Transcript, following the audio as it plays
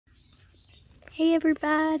Hey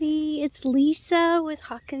everybody, it's Lisa with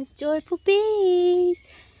Hawkins Joyful Bees.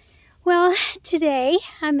 Well, today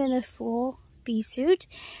I'm in a full bee suit.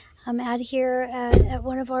 I'm out here at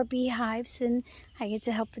one of our beehives and I get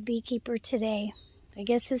to help the beekeeper today. I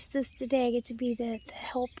guess this is the day I get to be the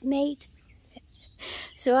helpmate.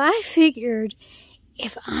 So I figured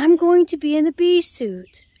if I'm going to be in a bee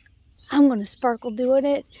suit, I'm going to sparkle doing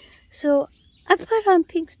it. So I put on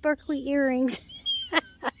pink sparkly earrings.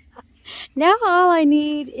 Now all I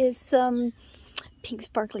need is some pink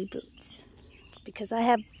sparkly boots because I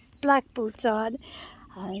have black boots on.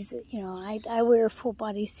 You know, I wear a full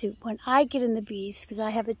body suit when I get in the bees because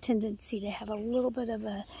I have a tendency to have a little bit of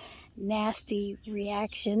a nasty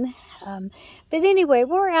reaction. But anyway,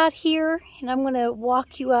 we're out here and I'm going to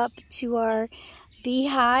walk you up to our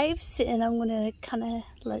beehives and I'm going to kind of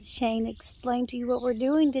let Shane explain to you what we're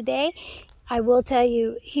doing today. I will tell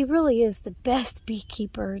you, he really is the best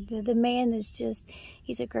beekeeper. The man is just,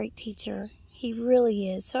 he's a great teacher. He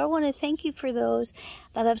really is. So I want to thank you for those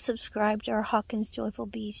that have subscribed to our Hawkins Joyful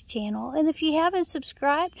Bees channel. And if you haven't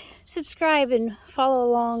subscribed, subscribe and follow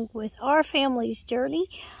along with our family's journey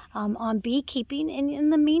on beekeeping. And in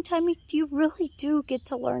the meantime, you really do get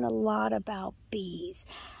to learn a lot about bees.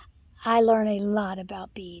 I learn a lot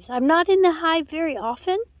about bees. I'm not in the hive very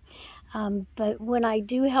often. But when I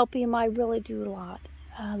do help him, I really do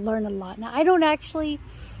learn a lot. Now, I don't actually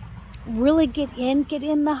really get in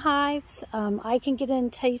the hives. I can get in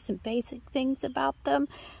and tell you some basic things about them,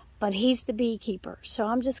 but he's the beekeeper. So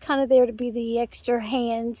I'm just kind of there to be the extra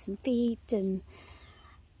hands and feet, and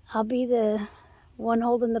I'll be the one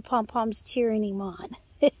holding the pom-poms cheering him on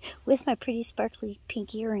with my pretty sparkly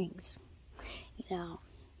pink earrings. You know,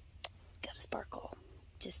 gotta sparkle,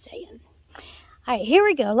 just saying. All right, here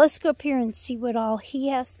we go. Let's go up here and see what all he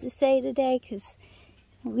has to say today, because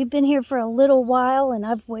we've been here for a little while and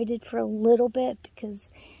I've waited for a little bit because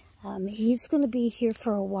he's going to be here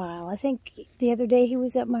for a while. I think the other day he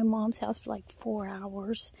was at my mom's house for like 4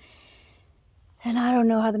 hours. And I don't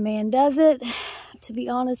know how the man does it. To be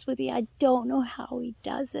honest with you, I don't know how he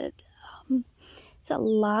does it. It's a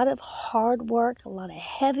lot of hard work, a lot of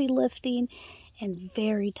heavy lifting, and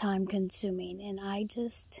very time consuming. And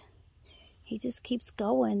he just keeps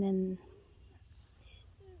going, and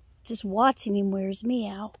just watching him wears me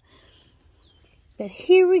out. But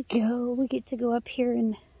here we go. We get to go up here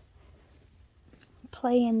and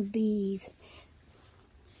play in bees.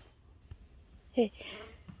 Hey,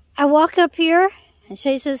 I walk up here and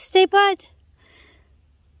Shay says, "Stay put."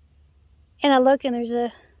 And I look and there's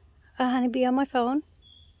a honeybee on my phone.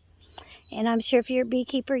 And I'm sure if you're a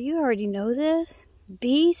beekeeper, you already know this.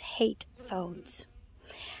 Bees hate phones.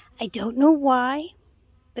 I don't know why,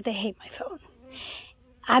 but they hate my phone.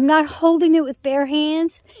 I'm not holding it with bare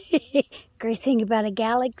hands. Great thing about a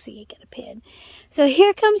Galaxy, you get a pen. So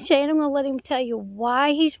here comes Shane. I'm going to let him tell you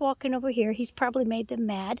why he's walking over here. He's probably made them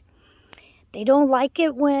mad. They don't like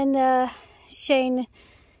it when Shane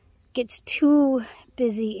gets too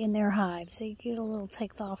busy in their hives. They get a little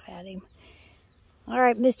ticked off at him. All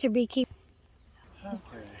right, Mr. Beekeeper.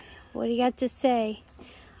 Okay. What do you got to say?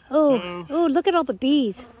 Oh, look at all the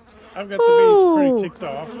bees. I've got the bees pretty ticked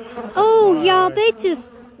off. Oh, y'all, they just,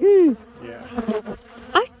 Yeah.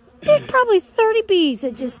 There's probably 30 bees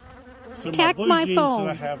that just attacked my phone. So my blue jeans that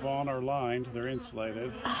I have on are lined. They're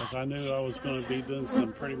insulated. Because I knew I was going to be doing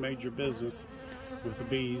some pretty major business with the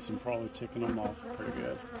bees and probably ticking them off pretty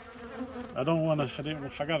good. I don't want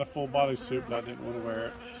to, I got a full body suit, but I didn't want to wear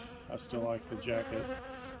it. I still like the jacket.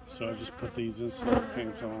 So I just put these insulated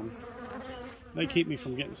pants on. They keep me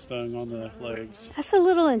from getting stung on the legs. That's a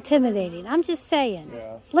little intimidating. I'm just saying.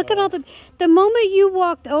 Yeah, look at all the moment you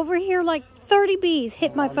walked over here, like 30 bees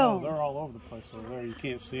hit my phone. They're all over the place over there. You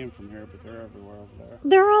can't see them from here, but they're everywhere over there.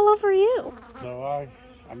 They're all over you. So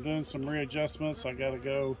I'm doing some readjustments. I got to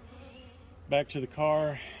go back to the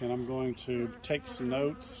car, and I'm going to take some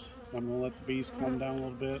notes. I'm going to let the bees calm down a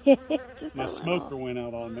little bit. My smoker went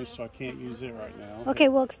out on me, so I can't use it right now. Okay,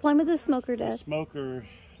 well, explain what the smoker does. The smoker,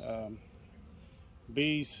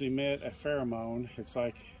 bees emit a pheromone. It's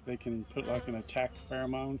like they can put like an attack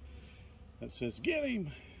pheromone that says, "Get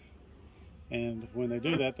him!" And when they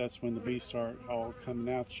do that, that's when the bees start all coming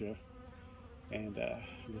at you. And the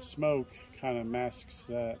smoke kind of masks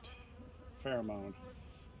that pheromone,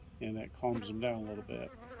 and it calms them down a little bit.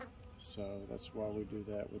 So that's why we do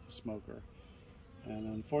that with the smoker. And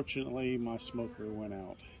unfortunately, my smoker went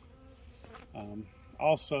out.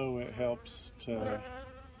 Also, it helps to,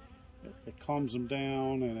 it calms them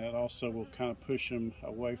down, and it also will kind of push them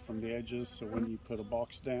away from the edges. So when you put a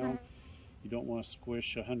box down, you don't want to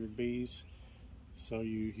squish 100 bees. So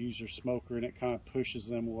you use your smoker and it kind of pushes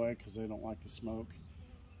them away because they don't like the smoke.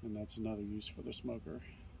 And that's another use for the smoker.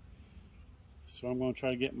 So I'm going to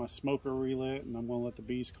try to get my smoker relit, and I'm going to let the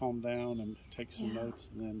bees calm down and take some notes,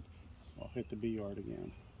 and then I'll hit the bee yard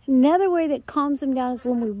again. Another way that calms them down is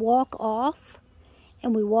when we walk off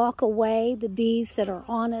and we walk away, the bees that are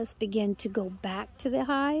on us begin to go back to the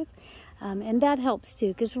hive. And that helps too,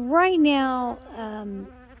 because right now,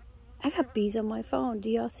 I got bees on my phone. Do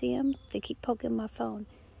y'all see them? They keep poking my phone.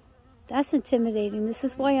 That's intimidating. This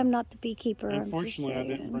is why I'm not the beekeeper. Unfortunately, I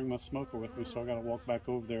didn't bring my smoker with me, so I got to walk back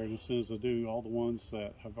over there. And as soon as I do, all the ones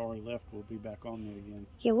that have already left will be back on there again.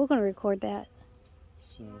 Yeah, we're going to record that.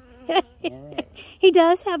 So, all right. He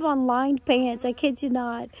does have on lined pants. I kid you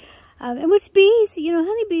not. And which bees, you know,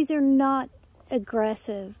 honeybees are not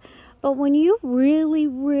aggressive. But when you really,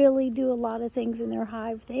 really do a lot of things in their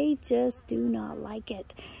hive, they just do not like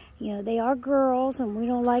it. You know, they are girls, and we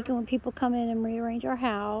don't like it when people come in and rearrange our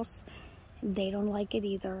house. And they don't like it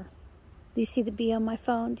either. Do you see the bee on my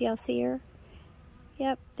phone? Do y'all see her?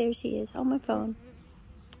 Yep, there she is on my phone.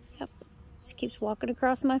 Yep, she keeps walking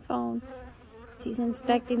across my phone. She's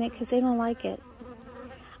inspecting it because they don't like it.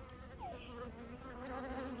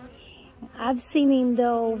 I've seen him,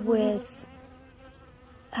 though, with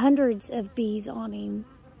hundreds of bees on him,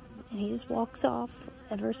 and he just walks off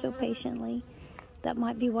ever so patiently. That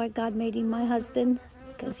might be why God made him my husband,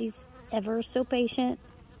 because he's ever so patient.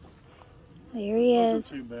 There he is.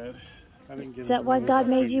 Wasn't too bad. I didn't get Is that why God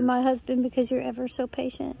made you my husband, because you're ever so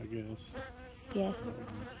patient? I guess. Yeah.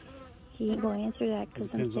 He ain't going to answer that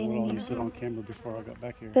because I'm standing here. here. You said on camera before I got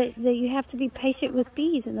back here. But that you have to be patient with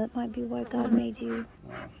bees, and that might be why God made you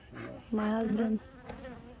my husband.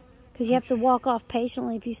 Because you have to walk off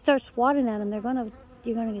patiently. If you start swatting at them, you're gonna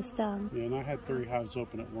get stung. Yeah, and I had 3 hives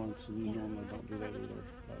open at once, and you normally don't do that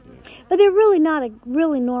either. But they're really not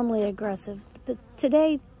really normally aggressive. But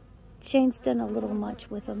today, Shane's done a little much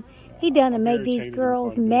with them. He done and made these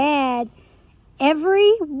girls mad.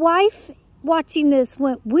 Every wife watching this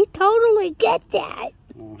went, "We totally get that."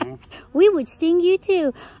 We would sting you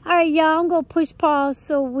too. All right, y'all, I'm gonna push pause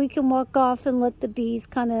so we can walk off and let the bees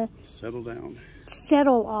kind of settle down.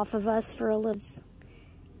 Settle off of us for a little.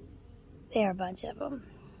 There are a bunch of them.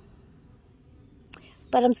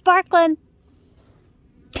 But I'm sparkling.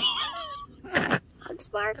 I'm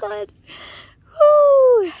sparkling.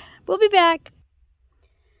 Woo! We'll be back.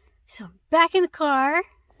 So I'm back in the car.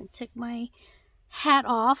 I took my hat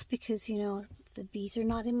off because, you know, the bees are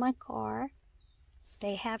not in my car.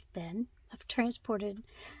 They have been. I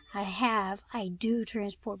do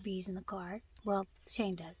transport bees in the car. Well,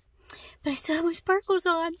 Shane does. But I still have my sparkles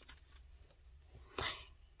on.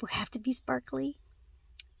 We have to be sparkly,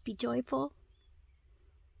 be joyful,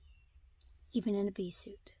 even in a bee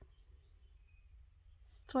suit.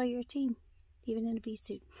 That's why you're a team, even in a bee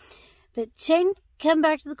suit. But Shane came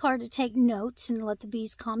back to the car to take notes and let the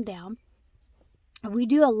bees calm down. We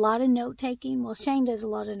do a lot of note taking. Well, Shane does a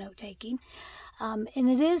lot of note taking. And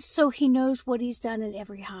it is so he knows what he's done in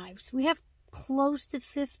every hive. So we have close to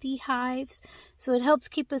 50 hives, so it helps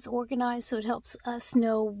keep us organized, so it helps us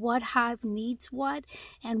know what hive needs what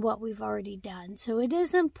and what we've already done. So it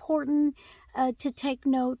is important to take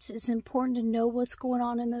notes. It's important to know what's going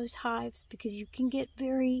on in those hives, because you can get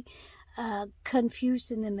very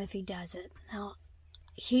confused in them if he does it. Now,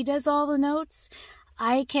 he does all the notes.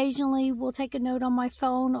 I occasionally will take a note on my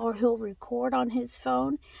phone, or he'll record on his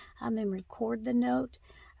phone and record the note.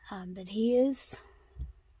 But he's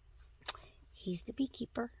the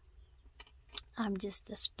beekeeper. I'm just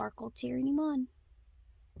the sparkle cheering him on,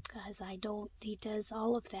 because he does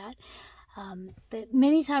all of that. But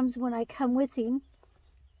many times when I come with him,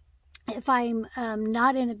 if I'm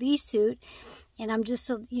not in a bee suit and I'm just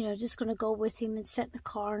going to go with him and sit in the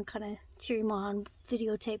car and kind of cheer him on,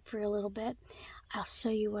 videotape for a little bit, I'll show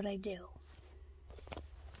you what I do.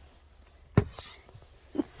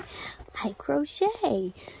 I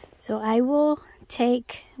crochet. So I will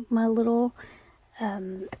take my little,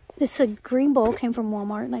 this a green bowl, came from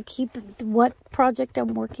Walmart, and I keep what project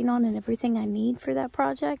I'm working on and everything I need for that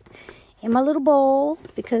project in my little bowl,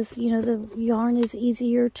 because, you know, the yarn is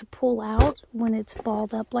easier to pull out when it's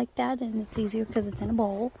balled up like that, and it's easier because it's in a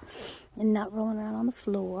bowl and not rolling around on the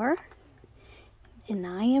floor. And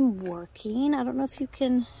I am working, I don't know if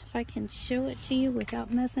I can show it to you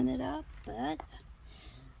without messing it up, but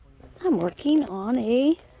I'm working on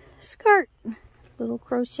a skirt, little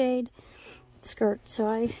crocheted skirt.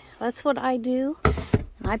 So that's what I do.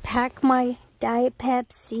 And I pack my Diet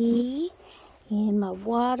Pepsi in my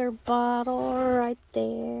water bottle right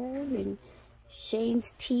there, and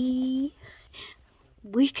Shane's tea.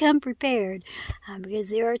 we come prepared, because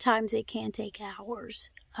there are times it can take hours.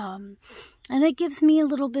 And it gives me a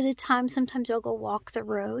little bit of time. Sometimes I'll go walk the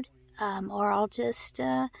road, or I'll just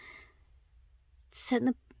sit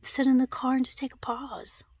in the car and just take a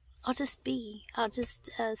pause. I'll just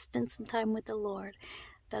spend some time with the Lord.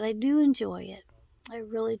 But I do enjoy it. I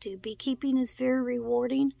really do. Beekeeping is very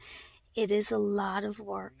rewarding. It is a lot of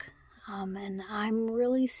work. And I'm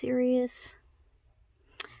really serious.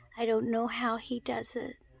 I don't know how he does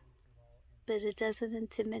it, but it doesn't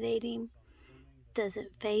intimidate him,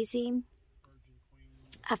 doesn't faze him.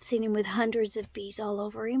 I've seen him with hundreds of bees all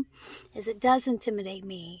over him, as it does intimidate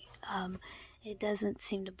me. It doesn't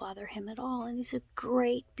seem to bother him at all, and he's a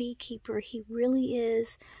great beekeeper. He really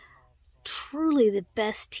is truly the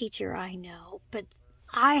best teacher I know, but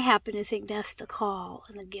I happen to think that's the call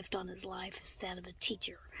and the gift on his life instead of a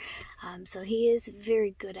teacher. So he is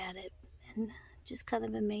very good at it, and just kind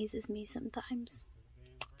of amazes me sometimes.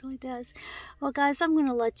 It really does. Well, guys, I'm going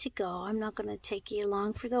to let you go. I'm not going to take you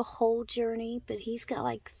along for the whole journey, but he's got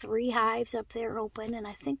like 3 hives up there open, and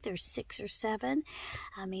I think there's 6 or 7.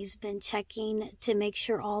 He's been checking to make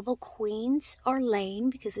sure all the queens are laying,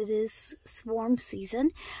 because it is swarm season.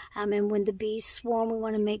 And when the bees swarm, we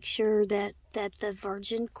want to make sure that the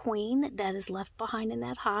virgin queen that is left behind in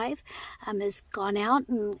that hive has gone out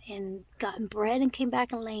and gotten bred and came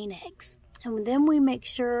back and laying eggs. And then we make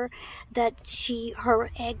sure that her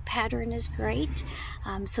egg pattern is great.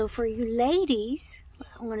 So for you ladies,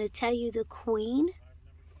 I'm going to tell you the queen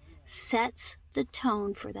sets the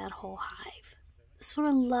tone for that whole hive. That's what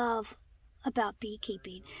I love about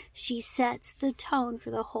beekeeping. She sets the tone for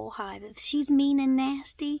the whole hive. If she's mean and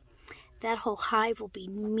nasty, that whole hive will be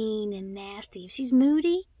mean and nasty. If she's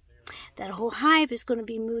moody, that whole hive is going to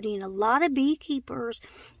be moody. And a lot of beekeepers,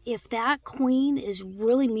 if that queen is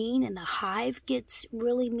really mean and the hive gets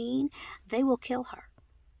really mean, they will kill her.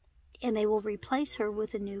 And they will replace her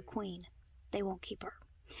with a new queen. They won't keep her.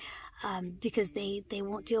 Because they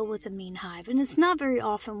won't deal with a mean hive. And it's not very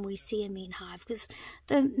often we see a mean hive, because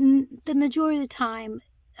the majority of the time,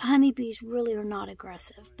 honeybees really are not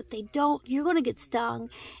aggressive. But they don't, you're going to get stung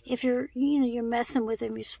if you're messing with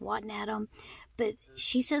them, you're swatting at them. But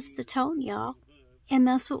she sets the tone, y'all. And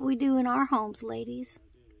that's what we do in our homes, ladies.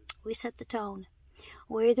 We set the tone.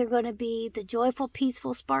 We're either going to be the joyful,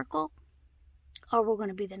 peaceful sparkle, or we're going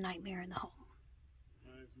to be the nightmare in the home.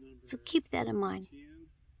 So keep that in mind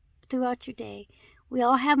throughout your day. We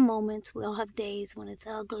all have moments, we all have days when it's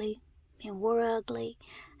ugly, and we're ugly.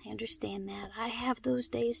 I understand that. I have those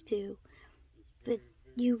days too. But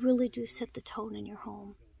you really do set the tone in your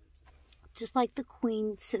home. Just like the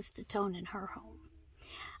queen sets the tone in her home.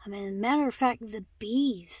 I mean, as a matter of fact, the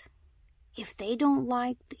bees, if they don't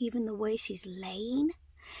like even the way she's laying,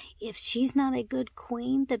 if she's not a good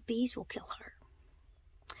queen, the bees will kill her.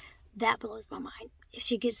 That blows my mind. If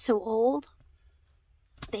she gets so old,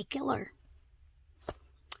 they kill her.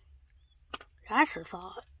 That's a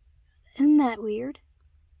thought. Isn't that weird?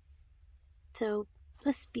 So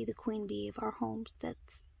let's be the queen bee of our homes that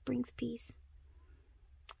brings peace,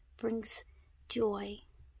 brings joy.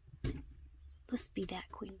 Let's be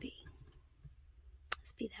that queen bee.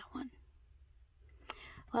 Let's be that one.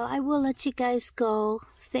 Well, I will let you guys go.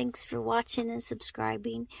 Thanks for watching and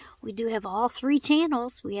subscribing. We do have all 3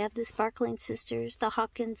 channels. We have the Sparkling Sisters, the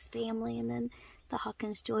Hawkins family, and then the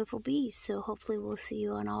Hawkins Joyful Bees. So hopefully we'll see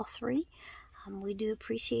you on all 3. We do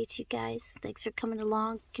appreciate you guys. Thanks for coming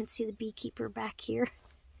along. You can see the beekeeper back here.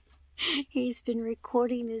 He's been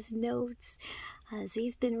recording his notes. As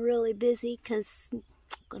he's been really busy, because I'm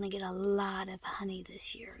going to get a lot of honey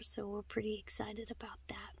this year. So we're pretty excited about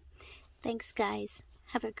that. Thanks, guys.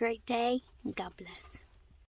 Have a great day, and God bless.